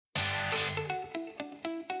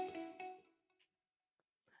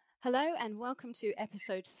Hello, and welcome to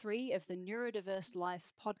episode 3 of the Neurodiverse Life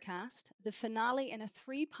podcast, the finale in a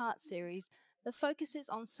 3-part series that focuses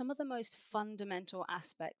on some of the most fundamental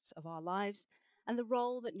aspects of our lives and the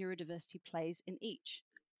role that neurodiversity plays in each.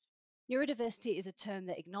 Neurodiversity is a term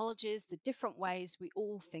that acknowledges the different ways we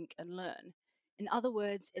all think and learn. In other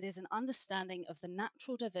words, it is an understanding of the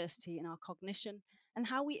natural diversity in our cognition and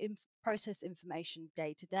how we process information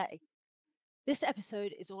day to day. This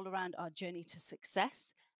episode is all around our journey to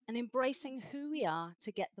success and embracing who we are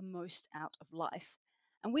to get the most out of life.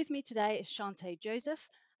 And with me today is Chanté Joseph,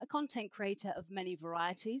 a content creator of many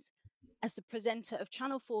varieties, as the presenter of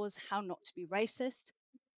Channel 4's How Not to Be Racist,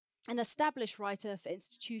 an established writer for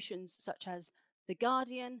institutions such as The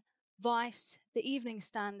Guardian, Vice, The Evening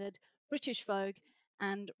Standard, British Vogue,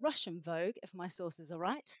 and Russian Vogue, if my sources are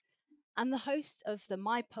right, and the host of the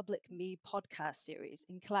My Public Me podcast series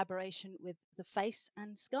in collaboration with The Face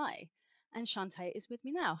and Sky. And Chanté is with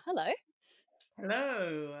me now. Hello.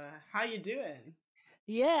 Hello, how you doing?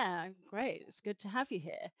 Yeah, great. It's good to have you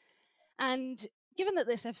here. And given that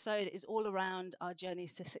this episode is all around our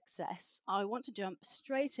journeys to success, I want to jump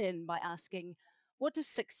straight in by asking, what does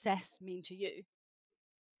success mean to you?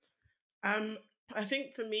 I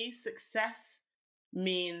think for me, success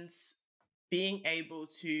means being able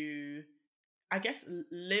to, I guess,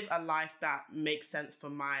 live a life that makes sense for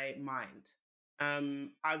my mind.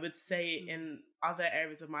 I would say in other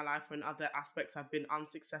areas of my life or in other aspects, I've been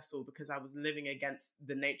unsuccessful because I was living against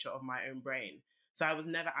the nature of my own brain. So I was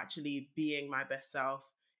never actually being my best self,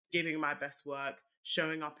 giving my best work,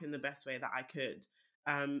 showing up in the best way that I could.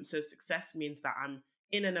 So success means that I'm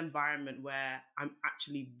in an environment where I'm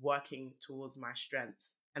actually working towards my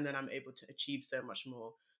strengths, and then I'm able to achieve so much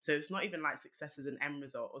more. So it's not even like success is an end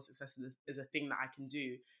result or success is a thing that I can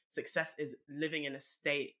do. Success is living in a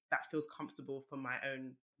state that feels comfortable for my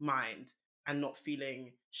own mind and not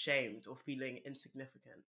feeling shamed or feeling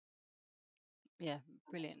insignificant. Yeah,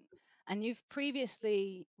 brilliant. And you've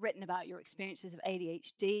previously written about your experiences of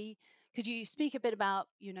ADHD. Could you speak a bit about,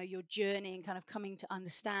 your journey and kind of coming to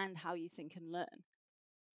understand how you think and learn?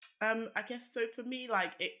 I guess so for me,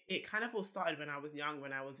 like it kind of all started when I was young,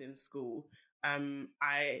 when I was in school.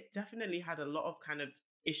 I definitely had a lot of kind of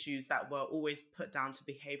issues that were always put down to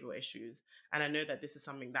behavioral issues. And I know that this is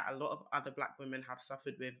something that a lot of other Black women have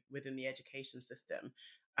suffered with within the education system.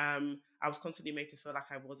 I was constantly made to feel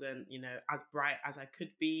like I wasn't, as bright as I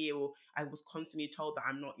could be, or I was constantly told that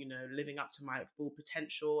I'm not, living up to my full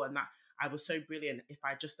potential, and that I was so brilliant if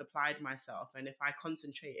I just applied myself and if I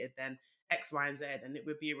concentrated, then X, Y, and Z. And it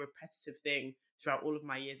would be a repetitive thing throughout all of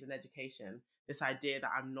my years in education. This idea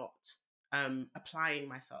that I'm not applying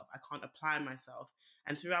myself, I can't apply myself.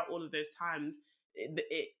 And throughout all of those times,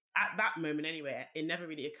 it at that moment anyway, it never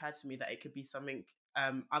really occurred to me that it could be something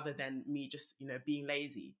other than me just, being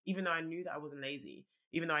lazy, even though I knew that I wasn't lazy,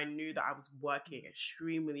 even though I knew that I was working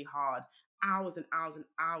extremely hard, hours and hours and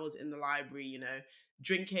hours in the library,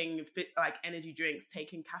 drinking like energy drinks,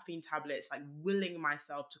 taking caffeine tablets, like willing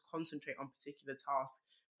myself to concentrate on particular tasks.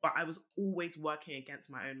 But I was always working against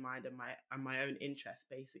my own mind and my own interests,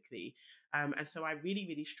 basically. And so I really,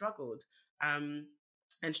 really struggled.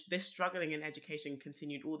 And this struggling in education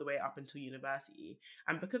continued all the way up until university.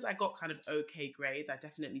 And because I got kind of okay grades, I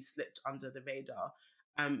definitely slipped under the radar.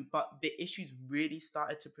 But the issues really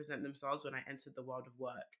started to present themselves when I entered the world of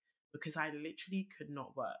work, because I literally could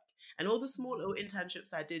not work. And all the small little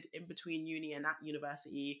internships I did in between uni and at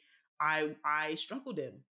university, I struggled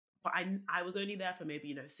in. But I was only there for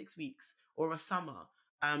maybe, 6 weeks or a summer.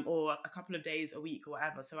 Or a couple of days a week or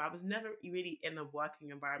whatever. So I was never really in the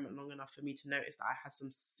working environment long enough for me to notice that I had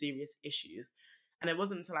some serious issues. And it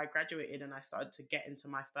wasn't until I graduated and I started to get into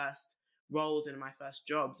my first roles and my first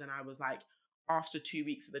jobs. And I was like, after 2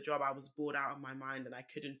 weeks of the job, I was bored out of my mind and I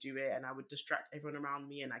couldn't do it. And I would distract everyone around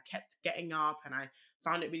me. And I kept getting up and I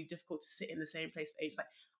found it really difficult to sit in the same place for ages. Like,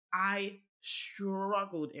 I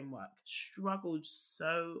struggled in work, struggled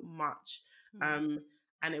so much.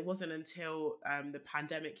 And it wasn't until the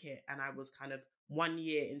pandemic hit and I was kind of 1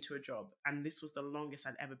 year into a job. And this was the longest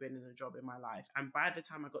I'd ever been in a job in my life. And by the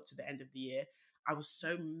time I got to the end of the year, I was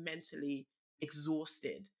so mentally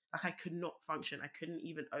exhausted. Like, I could not function. I couldn't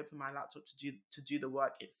even open my laptop to do the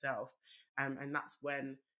work itself. And that's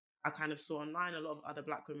when I kind of saw online a lot of other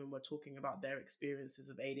Black women were talking about their experiences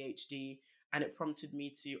of ADHD. And it prompted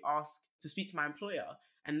me to speak to my employer.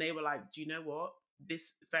 And they were like, do you know what?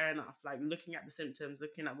 This, fair enough, like looking at the symptoms,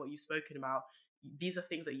 looking at what you've spoken about, these are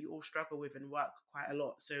things that you all struggle with in work quite a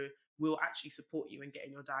lot. So we'll actually support you in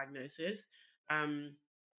getting your diagnosis. And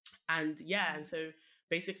so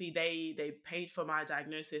basically they paid for my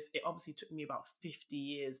diagnosis. It obviously took me about 50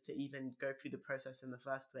 years to even go through the process in the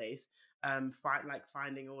first place.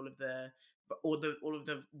 Finding all of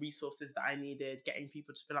the resources that I needed, getting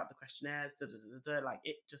people to fill out the questionnaires, like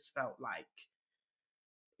it just felt like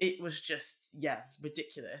it was just, yeah,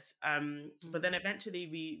 ridiculous. But then eventually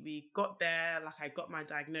we got there. Like I got my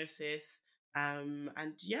diagnosis, and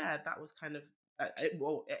yeah, that was kind of it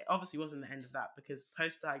obviously wasn't the end of that, because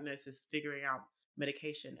post diagnosis, figuring out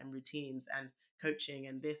medication and routines and coaching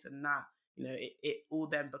and this and that, it all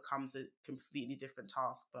then becomes a completely different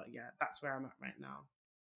task. But yeah, that's where I'm at right now.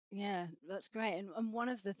 Yeah, that's great. And one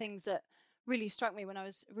of the things that really struck me when I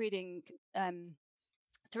was reading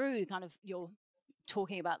through kind of your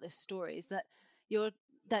talking about this story is that your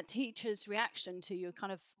that teacher's reaction to your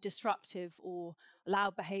kind of disruptive or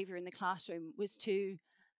loud behavior in the classroom was to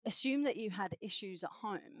assume that you had issues at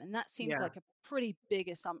home. And that seems Yeah. like a pretty big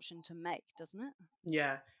assumption to make, doesn't it?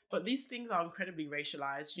 Yeah, but these things are incredibly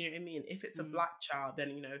racialized. You know what I mean? If it's a Mm, black child,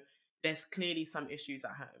 then, there's clearly some issues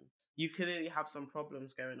at home. You clearly have some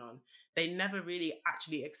problems going on. They never really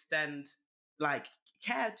actually extend like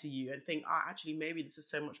care to you and think, oh, actually, maybe this is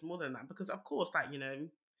so much more than that. Because, of course, like,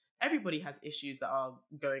 everybody has issues that are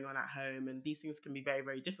going on at home, and these things can be very,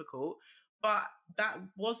 very difficult. But that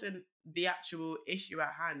wasn't the actual issue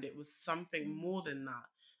at hand. It was something mm, more than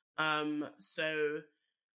that. So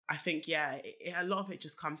I think, yeah, a lot of it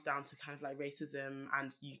just comes down to kind of like racism,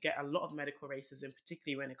 and you get a lot of medical racism,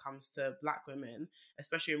 particularly when it comes to Black women,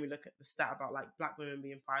 especially when we look at the stat about like Black women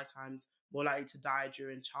being 5 times more likely to die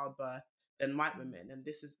during childbirth than white mm, women. And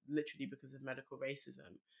this is literally because of medical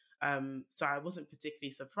racism. So I wasn't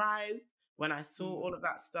particularly surprised when I saw mm. all of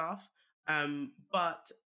that stuff.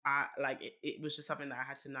 But it was just something that I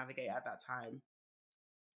had to navigate at that time.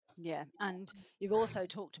 Yeah, and you've also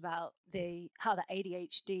talked about the how the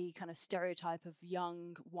ADHD kind of stereotype of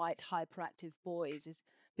young white hyperactive boys is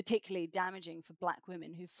particularly damaging for Black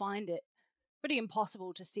women who find it pretty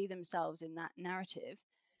impossible to see themselves in that narrative.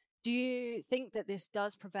 Do you think that this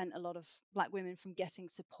does prevent a lot of Black women from getting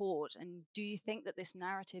support? And do you think that this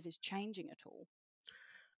narrative is changing at all?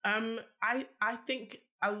 I think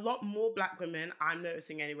a lot more Black women, I'm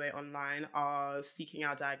noticing anyway, online are seeking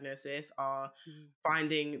out diagnosis, are Mm,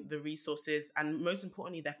 finding the resources, and most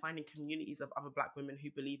importantly, they're finding communities of other Black women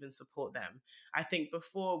who believe and support them. I think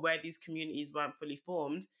before, where these communities weren't fully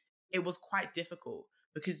formed, it was quite difficult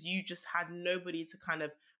because you just had nobody to kind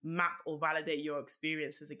of map or validate your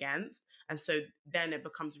experiences against, and so then it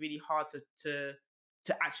becomes really hard to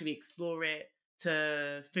actually explore it,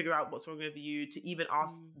 to figure out what's wrong with you, to even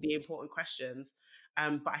ask mm, the important questions.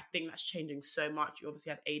 But I think that's changing so much. You obviously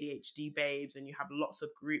have ADHD babes, and you have lots of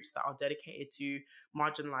groups that are dedicated to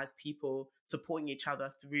marginalized people supporting each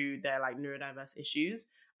other through their like neurodiverse issues.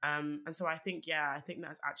 And so I think, yeah, I think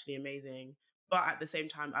that's actually amazing. But at the same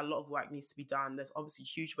time, a lot of work needs to be done. There's obviously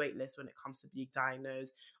huge wait lists when it comes to being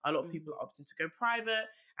diagnosed. A lot of mm, people are opting to go private,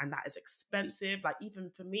 and that is expensive. Like even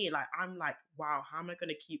for me, like I'm like, wow, how am I going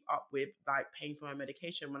to keep up with like paying for my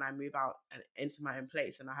medication when I move out and into my own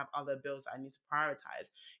place and I have other bills that I need to prioritize?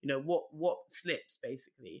 What slips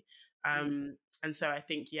basically. mm. And so I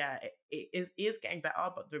think, yeah, it is getting better,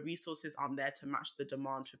 but the resources aren't there to match the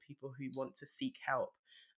demand for people who want to seek help.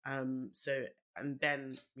 So and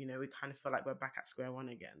then we kind of feel like we're back at square one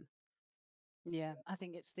again. Yeah, I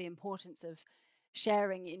think it's the importance of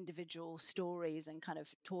sharing individual stories and kind of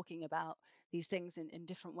talking about these things in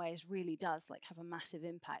different ways really does like have a massive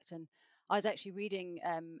impact. And I was actually reading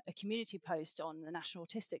a community post on the National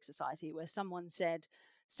Autistic Society where someone said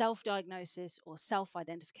self-diagnosis or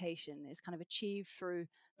self-identification is kind of achieved through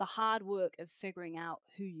the hard work of figuring out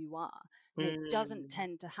who you are. And it doesn't Mm,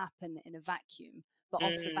 tend to happen in a vacuum, but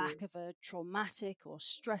off the back mm. of a traumatic or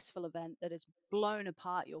stressful event that has blown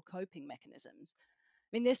apart your coping mechanisms.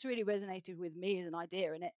 I mean, this really resonated with me as an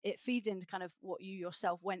idea, and it feeds into kind of what you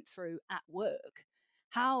yourself went through at work.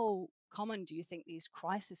 How common do you think these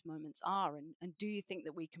crisis moments are, and do you think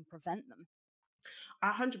that we can prevent them?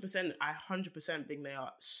 100%, I 100% think they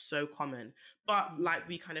are so common. But Mm, like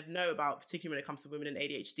we kind of know about, particularly when it comes to women and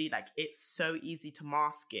ADHD, like it's so easy to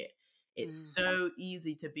mask it. It's mm, so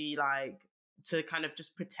easy to be like, to kind of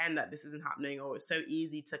just pretend that this isn't happening, or it's so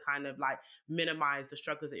easy to kind of like minimize the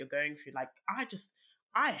struggles that you're going through. Like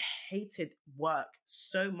I hated work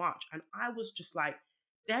so much. And I was just like,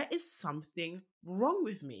 there is something wrong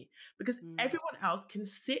with me, because mm, everyone else can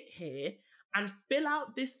sit here and fill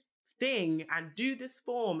out this thing and do this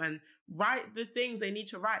form and write the things they need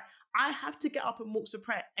to write. I have to get up and walk to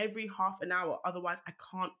prayer every half an hour. Otherwise, I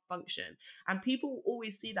can't function. And people will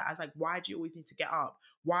always see that as like, why do you always need to get up?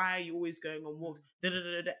 Why are you always going on walks? mm, Da, da,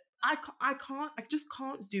 da, da, da. I just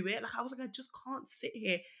can't do it. Like I was like, I just can't sit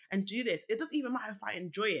here and do this. It doesn't even matter if I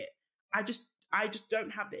enjoy it. I just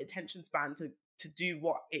don't have the attention span to do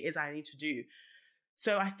what it is I need to do.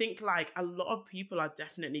 So I think like a lot of people are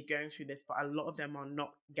definitely going through this, but a lot of them are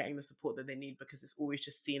not getting the support that they need because it's always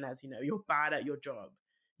just seen as, you're bad at your job.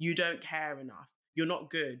 You don't care enough. You're not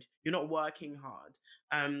good. You're not working hard.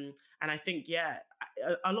 And I think, yeah,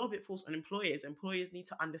 a lot of it falls on employers. Employers need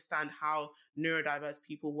to understand how neurodiverse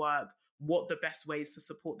people work, what the best ways to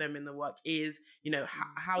support them in the work is,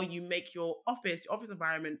 how you make your office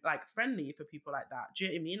environment like friendly for people like that. Do you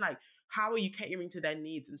know what I mean? Like, how are you catering to their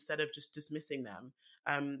needs instead of just dismissing them?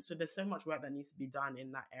 So there's so much work that needs to be done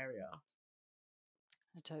in that area.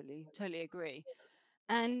 I totally agree.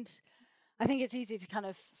 And I think it's easy to kind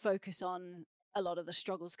of focus on a lot of the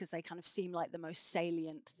struggles because they kind of seem like the most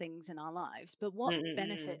salient things in our lives. But what Mm-mm-mm.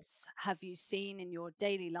 benefits have you seen in your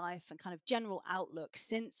daily life and kind of general outlook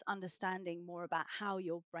since understanding more about how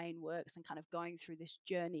your brain works and kind of going through this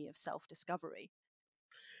journey of self-discovery?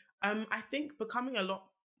 I think becoming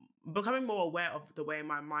more aware of the way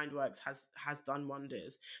my mind works has done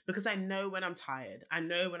wonders, because I know when I'm tired, I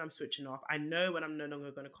know when I'm switching off, I know when I'm no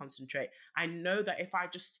longer going to concentrate. I know that if I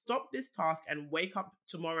just stop this task and wake up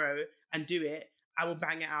tomorrow and do it, I will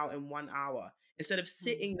bang it out in 1 hour instead of Mm,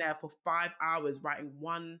 sitting there for 5 hours writing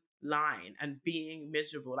one line and being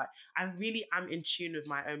miserable. Like, I really am in tune with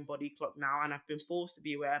my own body clock now, and I've been forced to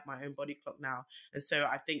be aware of my own body clock now. And so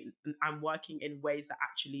I think I'm working in ways that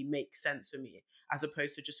actually make sense for me, as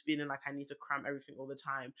opposed to just feeling like I need to cram everything all the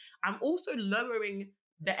time. I'm also lowering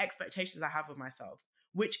the expectations I have of myself,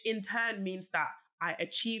 which in turn means that I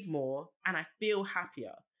achieve more and I feel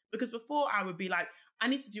happier. Because before I would be like, I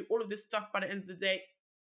need to do all of this stuff by the end of the day.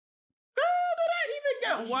 Girl, did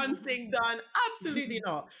I even get one thing done? Absolutely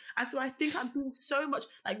not. And so I think I'm doing so much.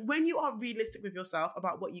 Like, when you are realistic with yourself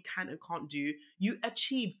about what you can and can't do, you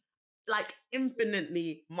achieve like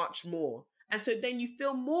infinitely much more. And so then you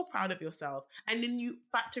feel more proud of yourself. And then you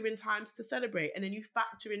factor in times to celebrate. And then you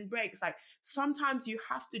factor in breaks. Like, sometimes you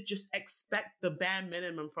have to just expect the bare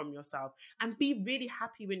minimum from yourself and be really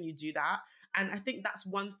happy when you do that. And I think that's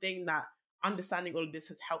one thing that understanding all of this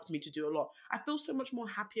has helped me to do a lot. I feel so much more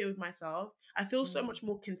happier with myself. I feel so mm, much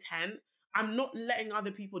more content. I'm not letting other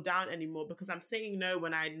people down anymore because I'm saying no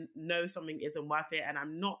when I know something isn't worth it, and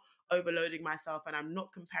I'm not overloading myself, and I'm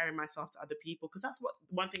not comparing myself to other people, because that's what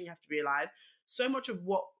one thing you have to realize. So much of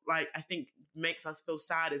what, like, I think makes us feel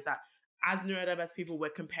sad is that as neurodiverse people, we're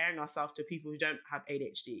comparing ourselves to people who don't have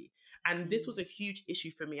ADHD. And this was mm, a huge issue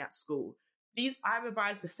for me at school. I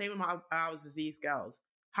revised the same amount of hours as these girls.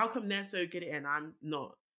 How come they're so good at it and I'm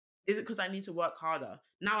not? Is it because I need to work harder?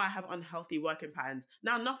 Now I have unhealthy working patterns.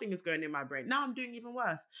 Now nothing is going in my brain. Now I'm doing even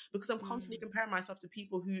worse because I'm constantly mm. comparing myself to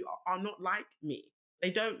people who are not like me.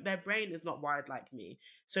 Their brain is not wired like me.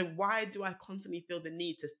 So why do I constantly feel the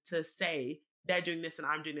need to say they're doing this and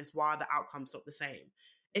I'm doing this while the outcome's not the same?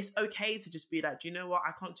 It's okay to just be like, do you know what?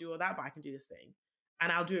 I can't do all that, but I can do this thing.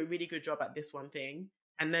 And I'll do a really good job at this one thing.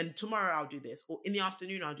 And then tomorrow I'll do this, or in the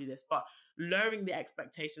afternoon I'll do this. But lowering the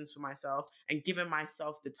expectations for myself and giving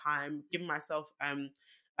myself the time, giving myself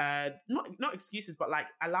not excuses, but like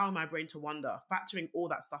allowing my brain to wander, factoring all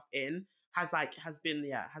that stuff in has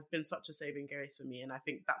been such a saving grace for me. And I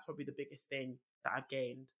think that's probably the biggest thing that I've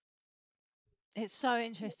gained. It's so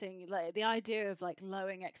interesting. Like the idea of like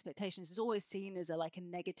lowering expectations is always seen as a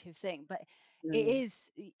negative thing, but it Mm.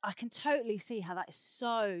 is. I can totally see how that is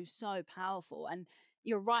so powerful. And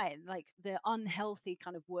you're right. Like the unhealthy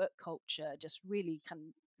kind of work culture just really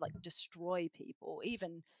can like destroy people.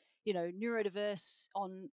 Even neurodiverse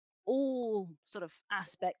on all sort of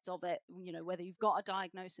aspects of it. Whether you've got a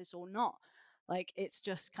diagnosis or not. Like it's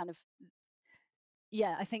just kind of,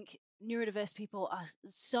 yeah, I think neurodiverse people are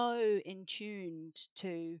so in tuned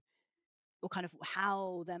to or kind of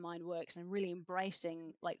how their mind works and really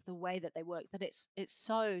embracing like the way that they work that it's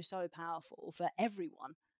so powerful for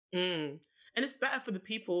everyone. Mm. And it's better for the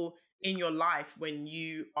people in your life when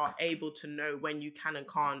you are able to know when you can and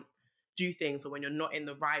can't do things, or when you're not in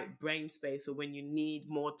the right brain space, or when you need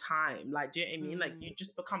more time. Like, do you know what I mean? Like, Mm, you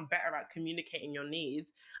just become better at communicating your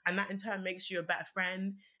needs. And that in turn makes you a better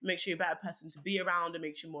friend, makes you a better person to be around, and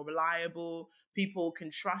makes you more reliable. People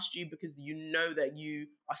can trust you because you know that you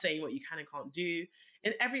are saying what you can and can't do.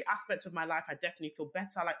 In every aspect of my life, I definitely feel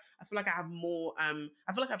better. Like, I feel like I have more, I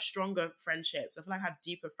feel like I have stronger friendships. I feel like I have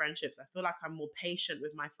deeper friendships. I feel like I'm more patient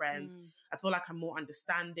with my friends. mm, I feel like I'm more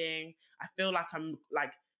understanding. I feel like I'm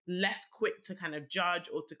like less quick to kind of judge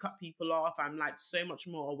or to cut people off. I'm like so much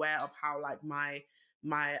more aware of how like my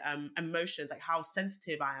emotions, like how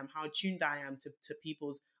sensitive I am, how attuned I am to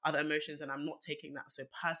people's other emotions, and I'm not taking that so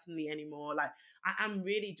personally anymore. Like I'm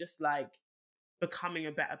really just like becoming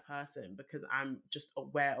a better person because I'm just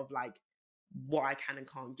aware of like what I can and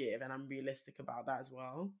can't give, and I'm realistic about that as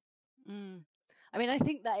well. Mm. I mean, I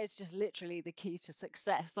think that is just literally the key to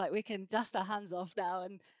success. Like, we can dust our hands off now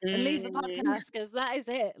and leave the Mm. podcast because that is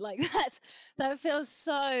it. Like that feels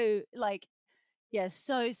so like, yeah,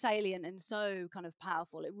 so salient and so kind of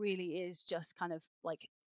powerful. It really is just kind of like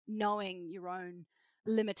knowing your own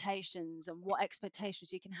limitations and what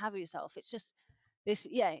expectations you can have of yourself. It's just this,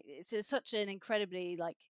 yeah, such an incredibly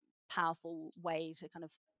like powerful way to kind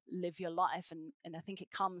of live your life. And I think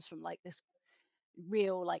it comes from like this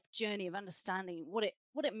real like journey of understanding what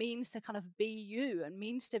it means to kind of be you and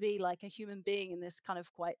means to be like a human being in this kind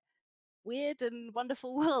of quite weird and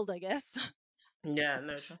wonderful world, I guess. Yeah,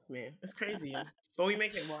 no, trust me, it's crazy, but we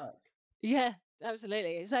make it work. Yeah,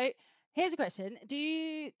 absolutely. So here's a question. Do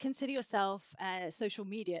you consider yourself a social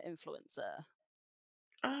media influencer?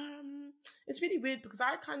 Um, it's really weird because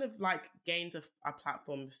I kind of like gained a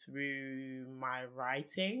platform through my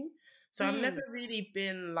writing, so I've never Mm. really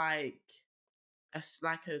been like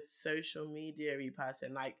like a social media-y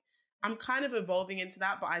person. Like I'm kind of evolving into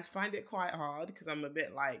that, but I find it quite hard because I'm a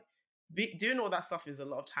bit like doing all that stuff is a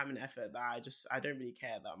lot of time and effort that I don't really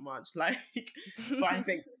care that much. Like, but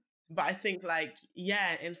I think, like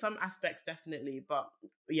yeah, in some aspects definitely, but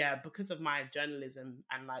yeah, because of my journalism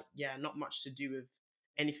and like yeah, not much to do with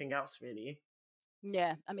anything else really.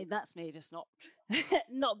 Yeah, I mean that's me just not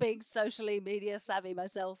not being socially media savvy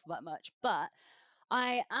myself that much. But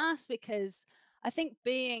I ask because I think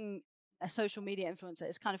being a social media influencer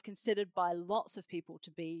is kind of considered by lots of people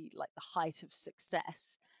to be like the height of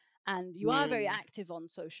success. And you are very Mm, active on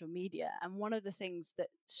social media. And one of the things that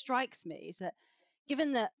strikes me is that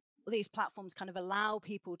given that these platforms kind of allow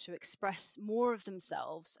people to express more of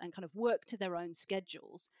themselves and kind of work to their own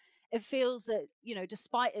schedules, it feels that,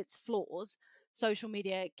 despite its flaws, social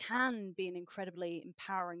media can be an incredibly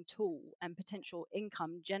empowering tool and potential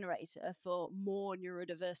income generator for more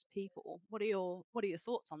neurodiverse people. What are your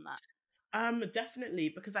thoughts on that? definitely,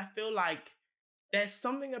 because I feel like there's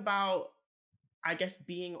something about I guess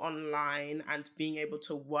being online and being able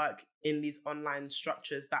to work in these online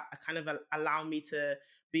structures that kind of allow me to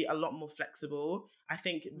be a lot more flexible. I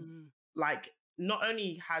think Mm, like not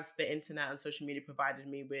only has the internet and social media provided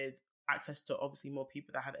me with access to obviously more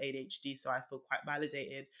people that have ADHD, so I feel quite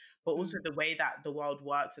validated, but also mm, the way that the world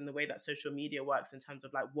works and the way that social media works in terms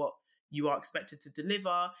of like what you are expected to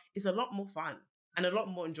deliver is a lot more fun and a lot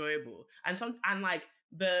more enjoyable. And like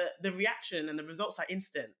the reaction and the results are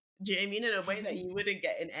instant. Do you know what I mean? In a way that you wouldn't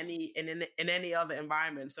get in any other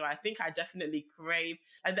environment. So I think I definitely crave,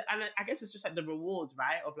 and I guess it's just like the rewards,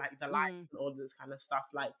 right? Of like the likes mm, and all this kind of stuff.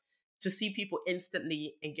 Like to see people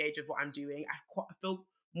instantly engage with what I'm doing, I feel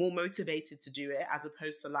more motivated to do it as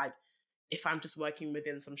opposed to like if I'm just working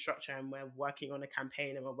within some structure and we're working on a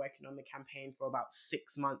campaign and we're working on the campaign for about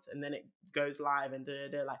 6 months and then it goes live and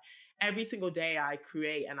like every single day I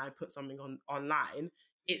create and I put something on online,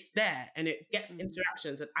 it's there and it gets mm,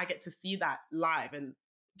 interactions and I get to see that live. And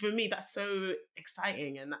for me, that's so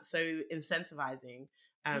exciting and that's so incentivizing.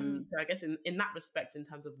 mm. So I guess in that respect, in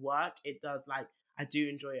terms of work, it does like I do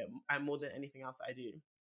enjoy it more than anything else that I do.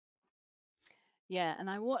 Yeah, and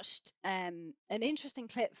I watched an interesting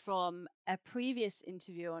clip from a previous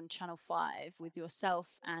interview on Channel 5 with yourself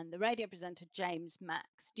and the radio presenter James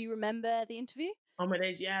Max. Do you remember the interview? Oh my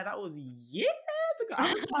days, yeah, that was years ago. I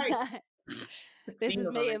was like This 16 is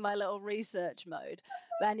or me something. in my little research mode.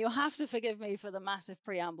 And you'll have to forgive me for the massive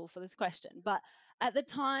preamble for this question. But at the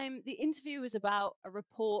time, the interview was about a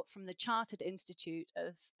report from the Chartered Institute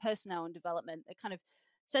of Personnel and Development that kind of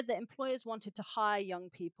said that employers wanted to hire young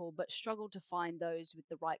people but struggled to find those with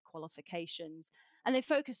the right qualifications. And they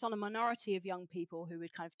focused on a minority of young people who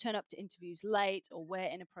would kind of turn up to interviews late or wear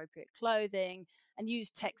inappropriate clothing and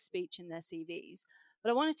use text speech in their CVs.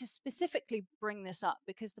 But I wanted to specifically bring this up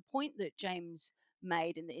because the point that James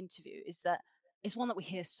made in the interview is that it's one that we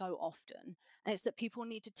hear so often, and it's that people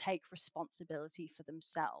need to take responsibility for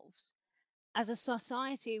themselves. As a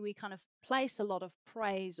society, we kind of place a lot of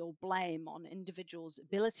praise or blame on individuals'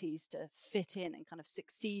 abilities to fit in and kind of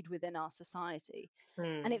succeed within our society.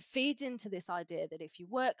 And Hmm. it feeds into this idea that if you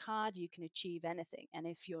work hard, you can achieve anything. And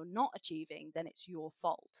if you're not achieving, then it's your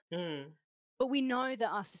fault. Hmm. But we know that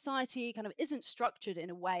our society kind of isn't structured in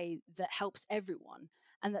a way that helps everyone,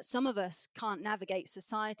 and that some of us can't navigate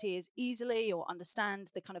society as easily or understand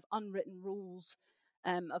the kind of unwritten rules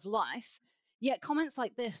of life. Yet comments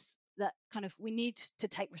like this, that kind of we need to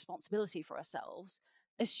take responsibility for ourselves,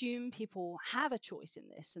 assume people have a choice in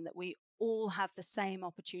this and that we all have the same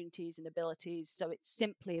opportunities and abilities. So it's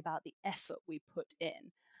simply about the effort we put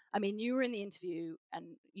in. I mean, you were in the interview and,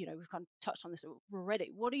 we've kind of touched on this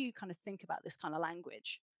already. What do you kind of think about this kind of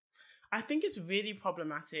language? I think it's really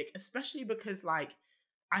problematic, especially because, like,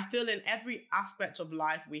 I feel in every aspect of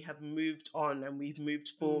life we have moved on and we've moved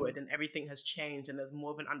forward and everything has changed and there's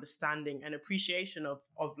more of an understanding and appreciation of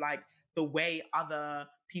like the way other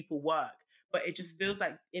people work. But it just feels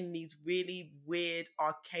like in these really weird,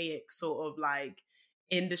 archaic sort of like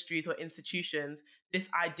industries or institutions, this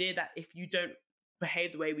idea that if you don't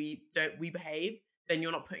behave the way we behave, then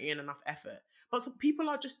you're not putting in enough effort. But some people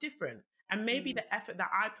are just different. And maybe the effort that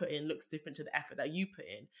I put in looks different to the effort that you put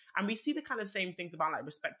in. And we see the kind of same things about like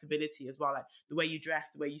respectability as well, like the way you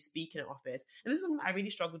dress, the way you speak in an office. And this is something that I really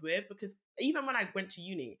struggled with because even when I went to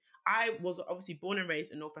uni, I was obviously born and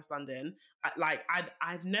raised in Northwest London.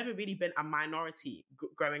 I'd never really been a minority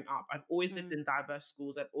growing up. I've always lived in diverse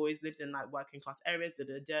schools. I've always lived in like working class areas,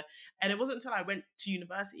 And it wasn't until I went to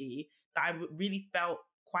university that I really felt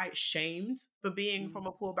quite shamed for being from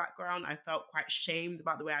a poor background. I felt quite shamed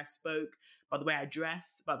about the way I spoke, about the way I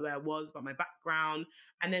dressed, about the way I was, about my background.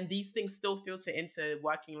 And then these things still filter into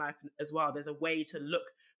working life as well. There's a way to look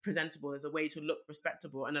presentable. There's a way to look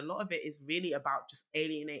respectable. And a lot of it is really about just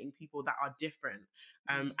alienating people that are different.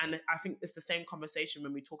 And I think it's the same conversation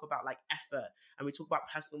when we talk about like effort and we talk about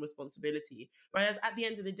personal responsibility. Whereas at the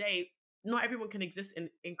end of the day, not everyone can exist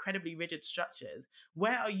in incredibly rigid structures.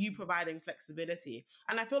 Where are you providing flexibility?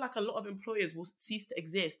 And I feel like a lot of employers will cease to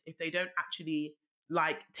exist if they don't actually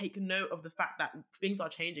like take note of the fact that things are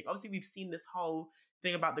changing. Obviously, we've seen this whole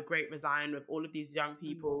thing about the Great Resign with all of these young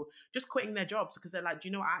people just quitting their jobs because they're like, do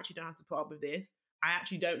you know what? I actually don't have to put up with this. I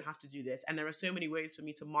actually don't have to do this. And there are so many ways for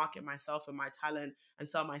me to market myself and my talent and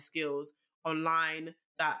sell my skills online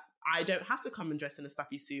that I don't have to come and dress in a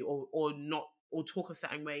stuffy suit or not, or talk a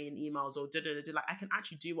certain way in emails or like I can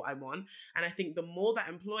actually do what I want. And I think the more that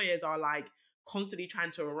employers are like constantly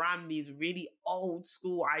trying to ram these really old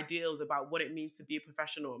school ideals about what it means to be a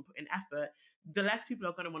professional and put in effort, the less people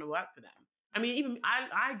are going to want to work for them. I mean, even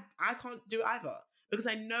I can't do either because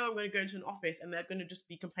I know I'm going to go into an office and they're going to just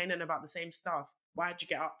be complaining about the same stuff. Why'd you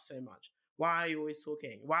get up so much? Why are you always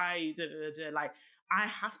talking? Why are you like I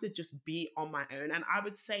have to just be on my own. And I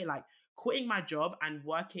would say like quitting my job and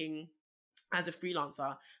working as a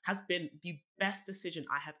freelancer has been the best decision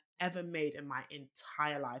I have ever made in my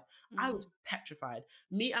entire life. I was petrified.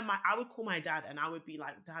 I would call my dad and I would be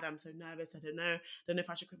like, Dad, I'm so nervous. I don't know if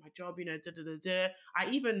I should quit my job, I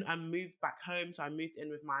even moved back home. So I moved in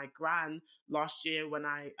with my gran last year when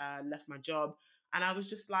I left my job. And I was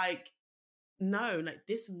just like, no, like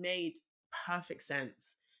this made perfect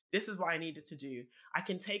sense. This is what I needed to do. I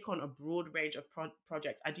can take on a broad range of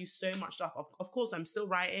projects. I do so much stuff. Of course, I'm still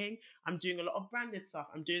writing. I'm doing a lot of branded stuff.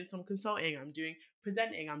 I'm doing some consulting. I'm doing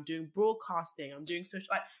presenting. I'm doing broadcasting. I'm doing social.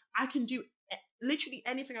 Like I can do literally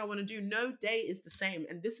anything I want to do. No day is the same.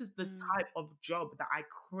 And this is the type of job that I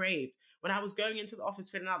craved. When I was going into the office,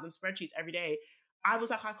 filling out them spreadsheets every day, I was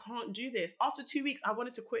like, I can't do this. After 2 weeks, I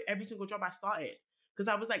wanted to quit every single job I started because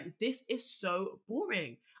I was like, this is so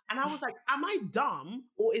boring. And I was like, am I dumb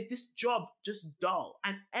or is this job just dull?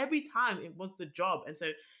 And every time it was the job. And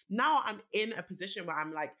so now I'm in a position where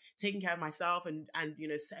I'm like taking care of myself and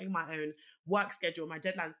setting my own work schedule, my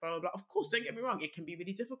deadlines, blah, blah, blah. Of course, don't get me wrong. It can be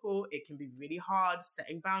really difficult. It can be really hard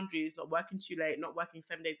setting boundaries, not working too late, not working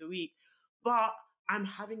 7 days a week. But I'm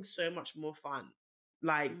having so much more fun.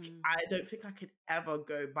 Like, I don't think I could ever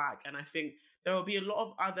go back. And I think there will be a lot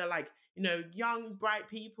of other young, bright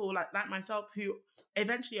people like myself who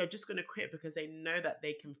eventually are just going to quit because they know that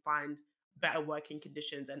they can find better working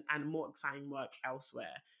conditions and more exciting work elsewhere.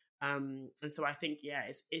 And so I think,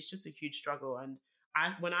 it's just a huge struggle. And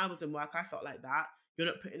when I was in work, I felt like that. You're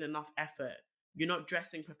not putting enough effort. You're not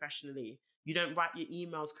dressing professionally. You don't write your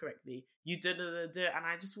emails correctly. You and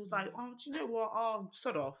I just was like, oh, do you know what? Oh,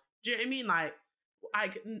 sod off. Do you know what I mean? Like,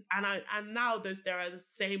 and now there are the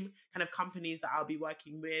same kind of companies that I'll be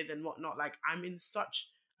working with and whatnot. Like I'm in such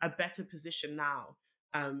a better position now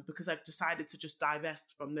because I've decided to just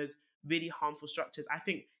divest from those really harmful structures. I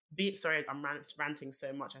think sorry, I'm ranting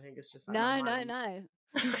so much. I think it's just like no.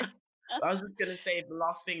 I was just gonna say the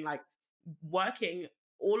last thing, like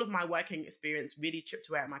all of my working experience really chipped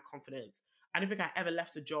away at my confidence. I don't think I ever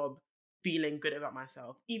left a job feeling good about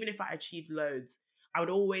myself, even if I achieved loads. I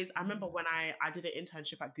remember when I did an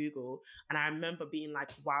internship at Google and I remember being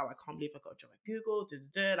like, wow, I can't believe I got a job at Google.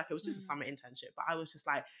 Like it was just a summer internship, but I was just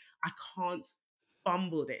like, I can't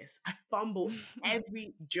fumble this. I fumble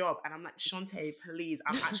every job. And I'm like, Chanté, please,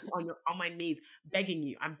 I'm actually on my knees begging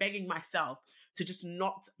you. I'm begging myself to just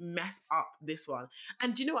not mess up this one.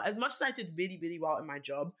 And do you know what? As much as I did really, really well in my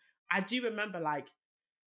job, I do remember like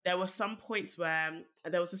there were some points where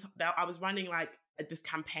I was running like this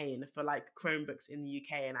campaign for like Chromebooks in the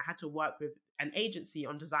UK, and I had to work with an agency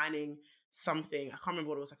on designing something. I can't remember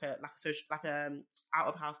what it was, like a social, like a out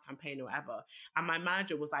of house campaign or whatever. And my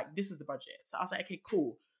manager was like, "This is the budget." So I was like, "Okay,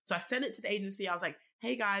 cool." So I sent it to the agency. I was like,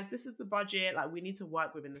 "Hey guys, this is the budget. Like, we need to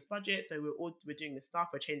work within this budget. So we're doing this stuff.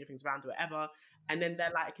 We're changing things around, or whatever." And then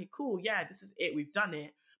they're like, "Okay, cool. Yeah, this is it. We've done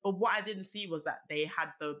it." But what I didn't see was that they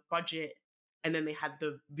had the budget, and then they had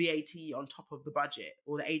the VAT on top of the budget,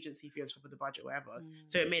 or the agency fee on top of the budget, whatever.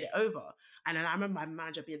 So it made it over. And then I remember my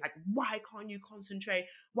manager being like, "Why can't you concentrate?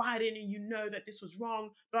 Why didn't you know that this was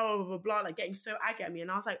wrong? Blah, blah, blah, blah, blah," like getting so angry at me.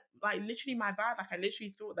 And I was like, literally my bad. Like, I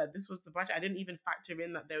literally thought that this was the budget. I didn't even factor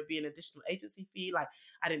in that there would be an additional agency fee. Like,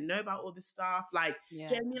 I didn't know about all this stuff. Like,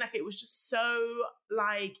 get me? Like, it was just so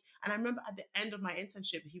like, and I remember at the end of my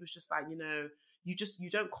internship, he was just like, you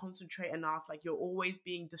don't concentrate enough. Like, you're always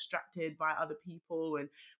being distracted by other people. And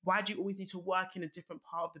why do you always need to work in a different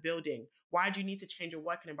part of the building? Why do you need to change your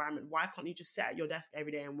working environment? Why can't you just sit at your desk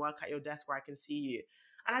every day and work at your desk where I can see you?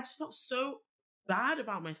 And I just felt so bad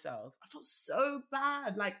about myself. I felt so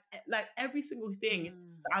bad. Like every single thing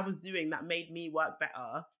that I was doing that made me work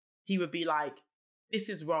better, he would be like, "This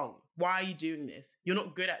is wrong. Why are you doing this? You're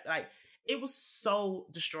not good at," like, it was so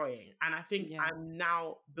destroying. And I think I'm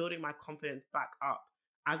now building my confidence back up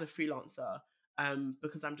as a freelancer,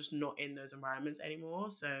 because I'm just not in those environments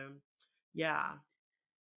anymore. So yeah.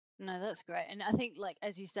 No, that's great. And I think, like,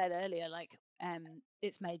 as you said earlier, like,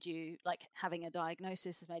 it's made you, like, having a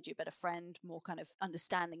diagnosis has made you a better friend, more kind of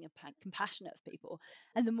understanding and compassionate of people.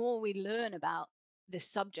 And the more we learn about this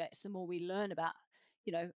subject, the more we learn about,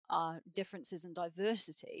 our differences and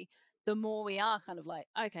diversity, the more we are kind of like,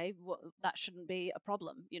 okay, well, that shouldn't be a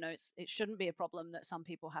problem. It shouldn't be a problem that some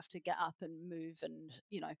people have to get up and move and,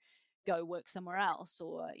 go work somewhere else,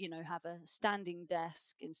 or, have a standing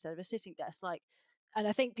desk instead of a sitting desk. Like, and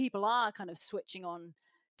I think people are kind of switching on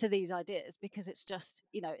to these ideas because it's just,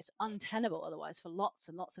 it's untenable otherwise for lots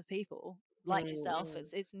and lots of people like yourself.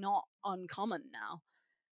 It's not uncommon now.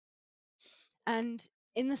 And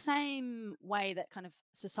in the same way that kind of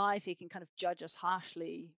society can kind of judge us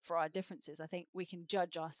harshly for our differences, I think we can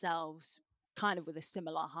judge ourselves kind of with a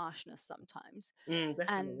similar harshness sometimes.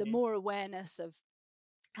 And the more awareness of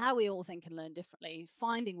how we all think and learn differently,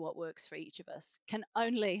 finding what works for each of us can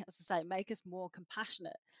only, as I say, make us more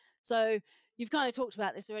compassionate. So you've kind of talked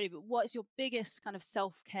about this already, but what is your biggest kind of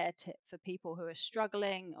self-care tip for people who are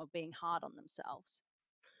struggling or being hard on themselves?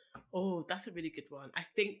 Oh, that's a really good one. I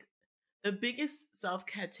think the biggest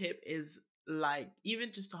self-care tip is, like,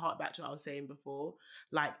 even just to hark back to what I was saying before,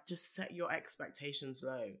 like, just set your expectations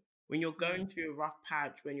low. When you're going through a rough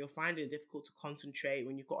patch, when you're finding it difficult to concentrate,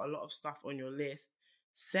 when you've got a lot of stuff on your list,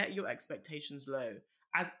 set your expectations low.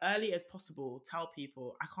 As early as possible, tell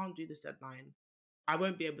people, "I can't do this deadline. I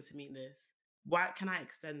won't be able to meet this. Why can I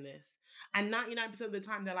extend this?" And 99% of the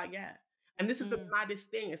time, they're like, "Yeah." And this is the maddest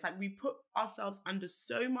thing. It's like we put ourselves under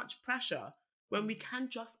so much pressure when we can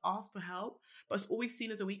just ask for help, but it's always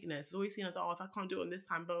seen as a weakness. It's always seen as, "Oh, if I can't do it on this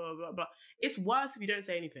time, blah, blah, blah, blah." It's worse if you don't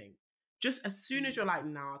say anything. Just as soon as you're like,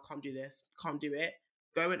 "No, I can't do this, can't do it,"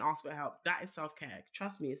 go and ask for help. That is self-care.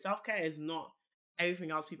 Trust me, self-care is not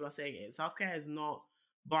everything else people are saying it is. Self-care is not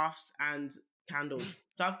baths and candles.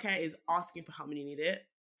 Self-care is asking for help when you need it.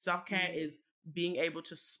 Self-care is being able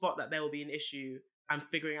to spot that there will be an issue and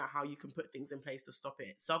figuring out how you can put things in place to stop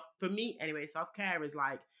it. For me, anyway, self-care is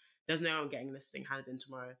like, there's no one getting this thing handed in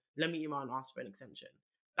tomorrow. Let me email and ask for an exemption.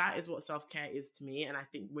 That is what self-care is to me. And I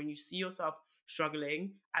think when you see yourself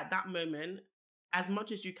struggling at that moment, as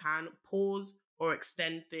much as you can, pause or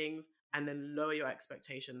extend things and then lower your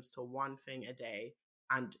expectations to one thing a day.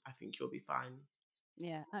 And I think you'll be fine.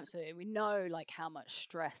 Yeah, absolutely. We know like how much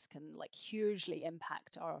stress can like hugely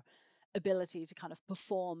impact our ability to kind of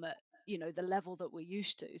perform at, the level that we're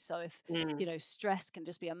used to. So if, stress can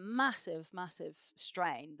just be a massive, massive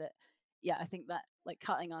strain that, yeah, I think that like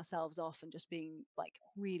cutting ourselves off and just being like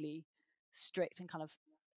really strict and kind of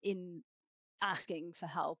in asking for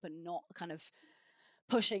help and not kind of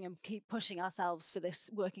pushing and keep pushing ourselves for this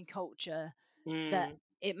working culture, that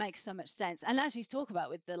it makes so much sense. And as you talk about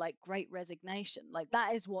with the like great resignation, like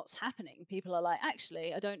that is what's happening. People are like,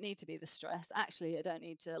 actually, I don't need to be the stress. Actually, I don't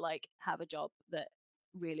need to like have a job that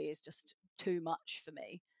really is just too much for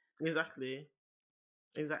me. Exactly.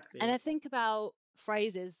 And I think about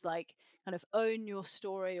phrases like kind of own your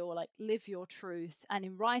story or like live your truth. And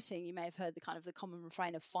in writing, you may have heard the kind of the common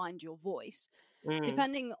refrain of find your voice. Mm.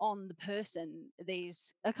 Depending on the person,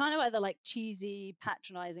 these are kind of either like cheesy,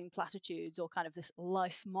 patronizing platitudes or kind of this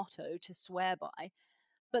life motto to swear by,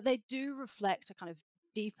 but they do reflect a kind of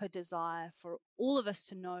deeper desire for all of us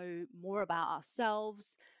to know more about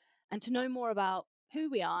ourselves and to know more about who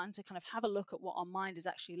we are and to kind of have a look at what our mind is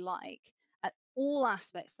actually like at all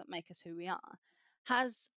aspects that make us who we are.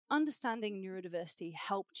 Has understanding neurodiversity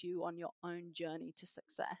helped you on your own journey to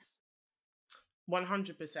success?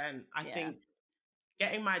 100%. I Yeah. think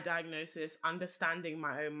getting my diagnosis, understanding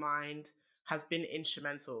my own mind has been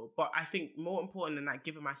instrumental. But I think more important than that,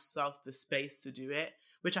 giving myself the space to do it,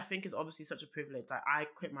 which I think is obviously such a privilege. Like I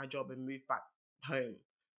quit my job and moved back home.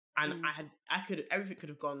 And Mm. everything could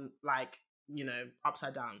have gone like,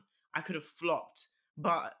 upside down. I could have flopped.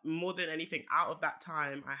 But more than anything, out of that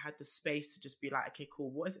time, I had the space to just be like, okay, cool.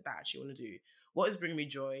 What is it that I actually want to do? What is bringing me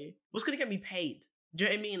joy? What's going to get me paid? Do you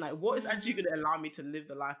know what I mean? Like, what is actually going Mm. to allow me to live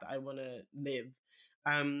the life that I want to live?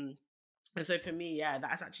 Um, and so for me, yeah,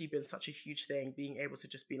 that's actually been such a huge thing, being able to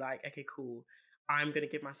just be like, okay, cool, I'm gonna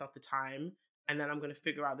give myself the time and then I'm gonna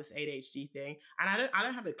figure out this ADHD thing. And I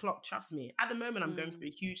don't have it clocked, trust me. At the moment, I'm going through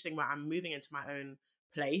Mm. a huge thing where I'm moving into my own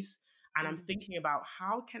place and I'm Mm. thinking about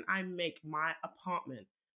how can I make my apartment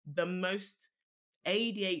the most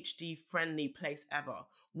ADHD friendly place ever?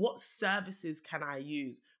 What services can I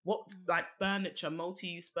use? What Mm. like furniture,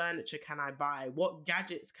 multi-use furniture can I buy? What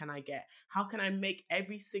gadgets can I get? How can I make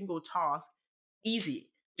every single task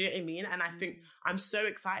easy? Do you know what I mean? And I think Mm. I'm so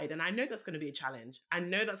excited, and I know that's going to be a challenge. I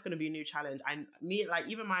know that's going to be a new challenge. And me, like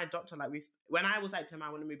even my doctor, like when I was like to him, I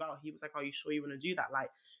want to move out. He was like, "Are you sure you want to do that? Like,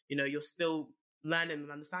 you're still learning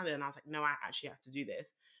and understanding." And I was like, "No, I actually have to do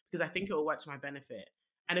this because I think it will work to my benefit."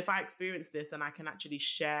 And if I experience this, then I can actually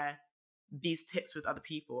share these tips with other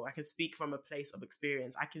people. I can speak from a place of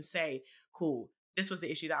experience. I can say, cool, this was the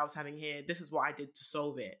issue that I was having here. This is what I did to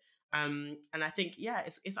solve it. And I think, yeah,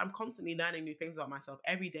 it's I'm constantly learning new things about myself.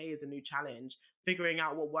 Every day is a new challenge. Figuring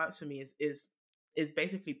out what works for me is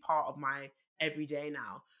basically part of my everyday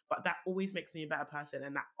now. But that always makes me a better person,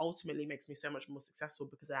 and that ultimately makes me so much more successful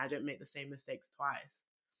because then I don't make the same mistakes twice.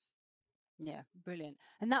 Yeah, brilliant.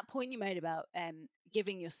 And that point you made about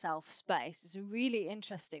giving yourself space is a really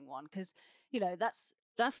interesting one because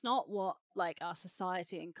that's not what like our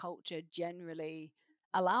society and culture generally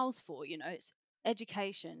allows for. It's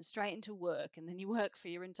education straight into work, and then you work for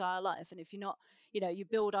your entire life. And if you're not, you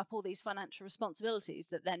build up all these financial responsibilities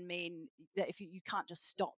that then mean that if you can't just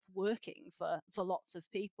stop working for lots of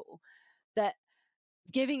people, that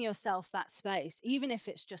giving yourself that space, even if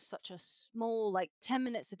it's just such a small, like 10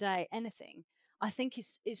 minutes a day, anything, I think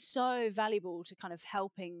is so valuable to kind of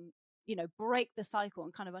helping, break the cycle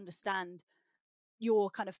and kind of understand your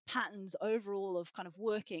kind of patterns overall of kind of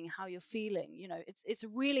working, how you're feeling. It's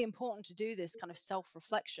really important to do this kind of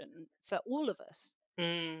self-reflection for all of us.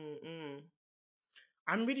 Mm, mm.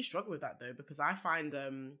 I'm really struggling with that though because I find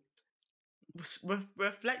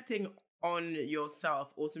reflecting on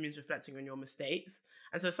yourself also means reflecting on your mistakes.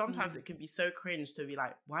 And so sometimes Mm. it can be so cringe to be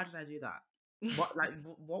like, why did I do that?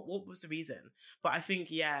 What was the reason? But I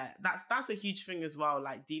think, yeah, that's a huge thing as well,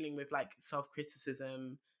 like dealing with like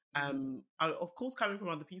self-criticism. Mm. Of course coming from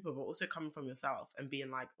other people, but also coming from yourself and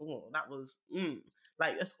being like, oh, that was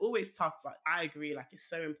like it's always tough, but I agree, like it's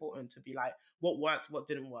so important to be like, what worked, what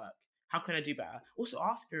didn't work, how can I do better? Also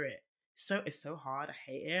ask for it. It's so hard.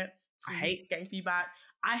 I hate it. I Mm. hate getting feedback.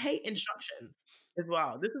 I hate instructions as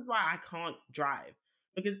well. This is why I can't drive.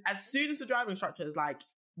 Because as soon as the driving instructor is like,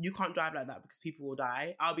 you can't drive like that because people will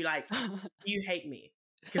die, I'll be like, you hate me.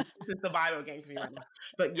 Because this is the viral game for me right now.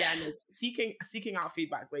 But yeah, no, seeking out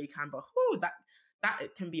feedback where you can, but that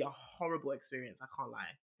it can be a horrible experience. I can't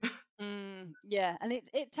lie. Yeah, and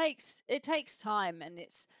it takes time, and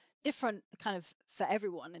it's different kind of for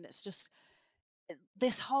everyone, and it's just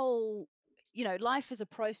this whole life is a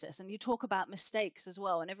process, and you talk about mistakes as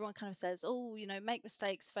well, and everyone kind of says, oh, make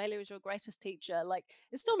mistakes, failure is your greatest teacher. Like,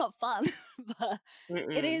 it's still not fun. But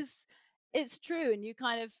it Mm-mm. is, it's true, and you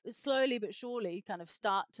kind of slowly but surely kind of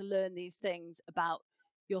start to learn these things about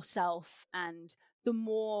yourself. And the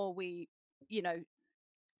more we you know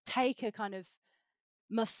take a kind of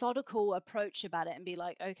methodical approach about it and be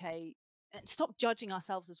like, okay, and stop judging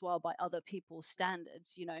ourselves as well by other people's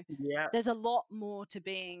standards. Yeah. There's a lot more to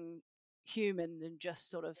being human than just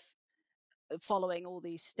sort of following all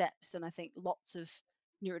these steps. And I think lots of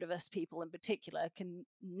neurodiverse people in particular can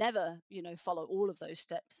never, follow all of those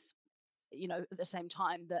steps, at the same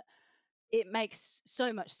time. That it makes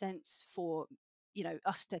so much sense for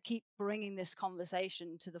us to keep bringing this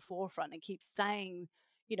conversation to the forefront and keep saying,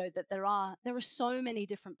 that there are so many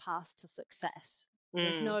different paths to success.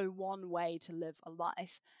 There's Mm. no one way to live a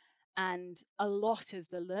life. And a lot of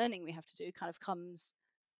the learning we have to do kind of comes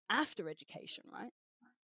after education, right?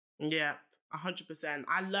 Yeah, 100%.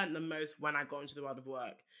 I learned the most when I got into the world of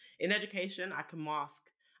work. In education, I can mask.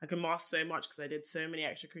 I can mask so much because I did so many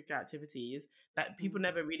extracurricular activities that people Mm.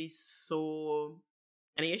 never really saw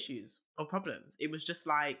any issues or problems. It was just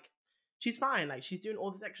like, she's fine. Like, she's doing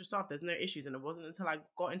all this extra stuff. There's no issues. And it wasn't until I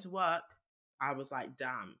got into work, I was like,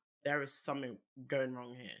 damn, there is something going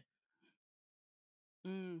wrong here.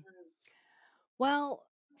 Mm. Well,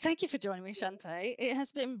 thank you for joining me, Chanté. It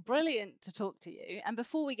has been brilliant to talk to you. And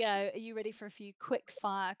before we go, are you ready for a few quick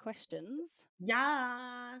fire questions?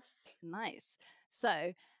 Yes. Nice.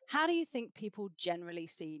 So, how do you think people generally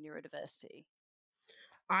see neurodiversity?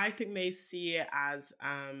 I think they see it as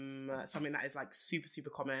something that is like super, super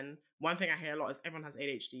common. One thing I hear a lot is everyone has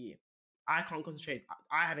ADHD. I can't concentrate.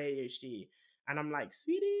 I have ADHD. And I'm like,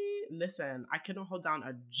 sweetie, listen, I cannot hold down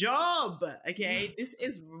a job. Okay. This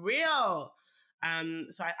is real.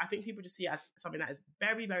 So I think people just see it as something that is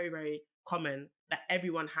very, very, very common that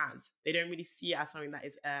everyone has. They don't really see it as something that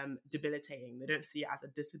is debilitating. They don't see it as a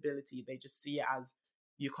disability. They just see it as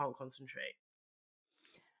you can't concentrate.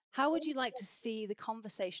 How would you like to see the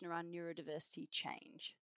conversation around neurodiversity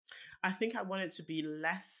change? I think I want it to be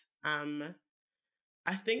less.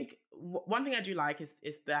 I think one thing I do like is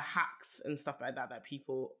the hacks and stuff like that that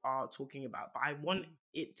people are talking about. But I want Mm.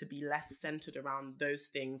 it to be less centered around those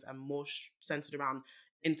things and more centered around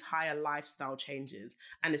entire lifestyle changes.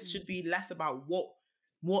 And it should Mm. be less about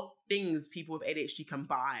what things people with ADHD can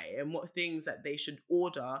buy and what things that they should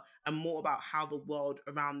order, and more about how the world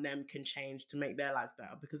around them can change to make their lives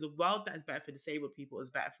better. Because a world that is better for disabled people is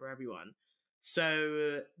better for everyone.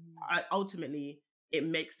 So Mm. ultimately, it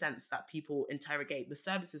makes sense that people interrogate the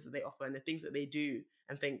services that they offer and the things that they do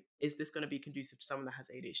and think, is this going to be conducive to someone that has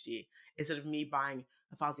ADHD? Instead of me buying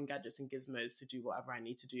 1,000 gadgets and gizmos to do whatever I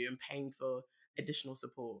need to do and paying for additional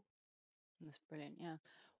support. That's brilliant. Yeah.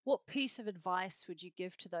 What piece of advice would you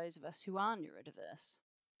give to those of us who are neurodiverse?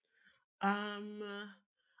 Um,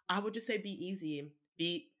 I would just say be easy,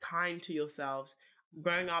 be kind to yourselves.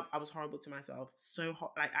 Growing up, I was horrible to myself.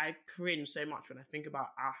 Like I cringe so much when I think about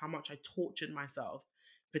how much I tortured myself,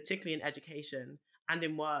 particularly in education and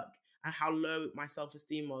in work, and how low my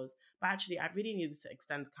self-esteem was. But actually, I really needed to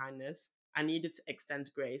extend kindness. I needed to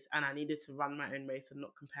extend grace, and I needed to run my own race and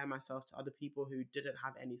not compare myself to other people who didn't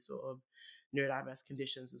have any sort of neurodiverse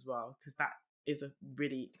conditions as well, because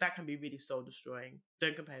that can be really soul destroying.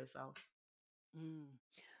 Don't compare yourself. Mm.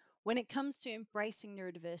 When it comes to embracing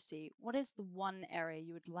neurodiversity, what is the one area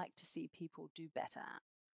you would like to see people do better at?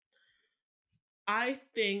 I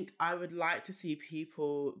think I would like to see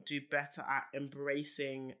people do better at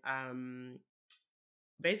embracing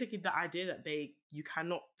basically the idea that you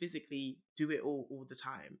cannot physically do it all the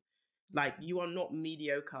time. Like, you are not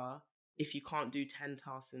mediocre if you can't do 10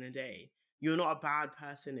 tasks in a day. You're not a bad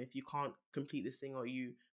person if you can't complete this thing or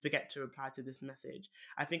you forget to reply to this message.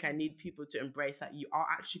 I think I need people to embrace that you are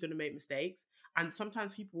actually going to make mistakes, and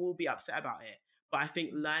sometimes people will be upset about it. But I think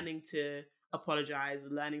learning to apologize,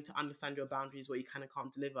 learning to understand your boundaries, what you can and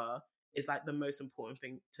can't deliver, is like the most important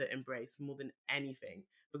thing to embrace more than anything,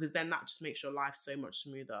 because then that just makes your life so much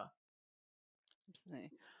smoother. Absolutely.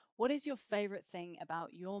 What is your favorite thing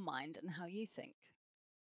about your mind and how you think?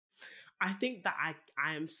 I think that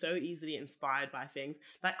I am so easily inspired by things.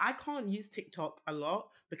 Like, I can't use TikTok a lot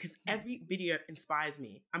because Mm. every video inspires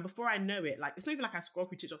me. And before I know it, like, it's not even like I scroll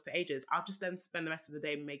through TikTok for ages. I'll just then spend the rest of the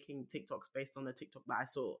day making TikToks based on the TikTok that I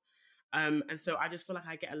saw. And so I just feel like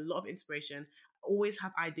I get a lot of inspiration. I always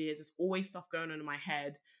have ideas. There's always stuff going on in my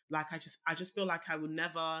head. Like, I just feel like I will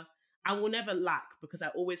never lack because I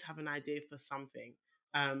always have an idea for something.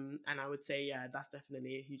 And I would say, yeah, that's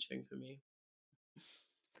definitely a huge thing for me.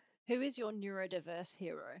 Who is your neurodiverse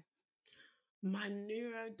hero? My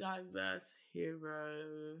neurodiverse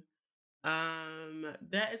hero.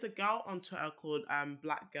 There is a girl on Twitter called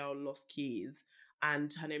Black Girl Lost Keys,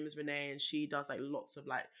 and her name is Renee, and she does like lots of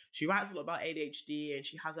like she writes a lot about ADHD, and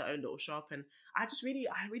she has her own little shop, and I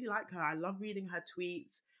really like her. I love reading her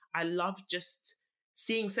tweets. I love just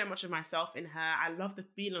seeing so much of myself in her. I love the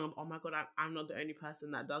feeling of, oh my god, I'm not the only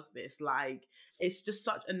person that does this. Like, it's just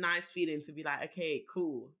such a nice feeling to be like, okay,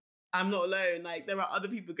 cool. I'm not alone. Like, there are other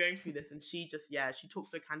people going through this, and she just, yeah, she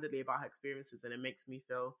talks so candidly about her experiences, and it makes me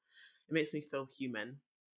feel human.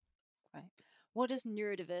 Right. What does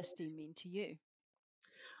neurodiversity mean to you?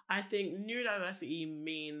 I think neurodiversity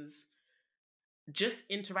means just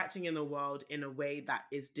interacting in the world in a way that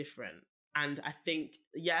is different. And I think,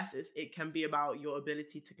 yes, it can be about your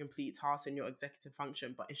ability to complete tasks and your executive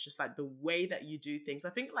function, but it's just like the way that you do things.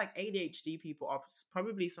 I think like ADHD people are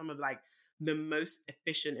probably some of like the most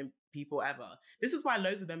efficient people ever. This is why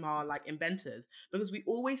loads of them are like inventors, because we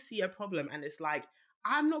always see a problem and it's like,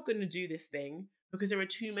 I'm not going to do this thing because there are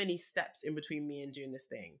too many steps in between me and doing this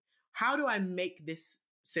thing. How do I make this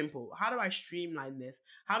simple? How do I streamline this?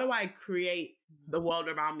 How do I create the world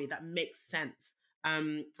around me that makes sense?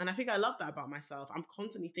 And I think I love that about myself. I'm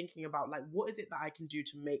constantly thinking about like, what is it that I can do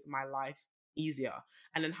to make my life easier?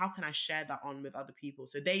 And then how can I share that on with other people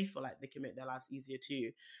so they feel like they can make their lives easier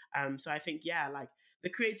too? So I think, yeah, like the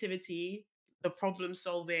creativity, the problem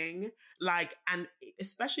solving, like, and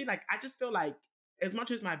especially like, I just feel like as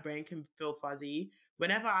much as my brain can feel fuzzy,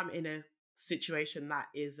 whenever I'm in a situation that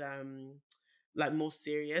is, like more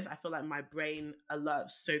serious, I feel like my brain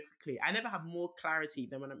alerts so quickly. I never have more clarity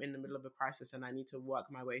than when I'm in the middle of a crisis and I need to work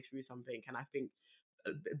my way through something. And I think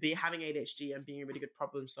having ADHD and being a really good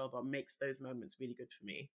problem solver makes those moments really good for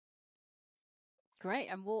me. Great,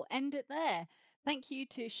 and we'll end it there. Thank you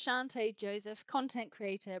to Chanté Joseph, content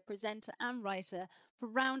creator, presenter, and writer, for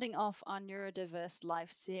rounding off our Neurodiverse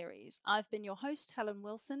Life series. I've been your host, Helen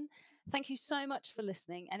Wilson. Thank you so much for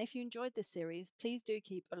listening. And if you enjoyed this series, please do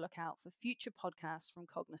keep a lookout for future podcasts from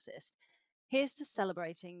Cognosist. Here's to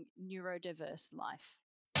celebrating neurodiverse life.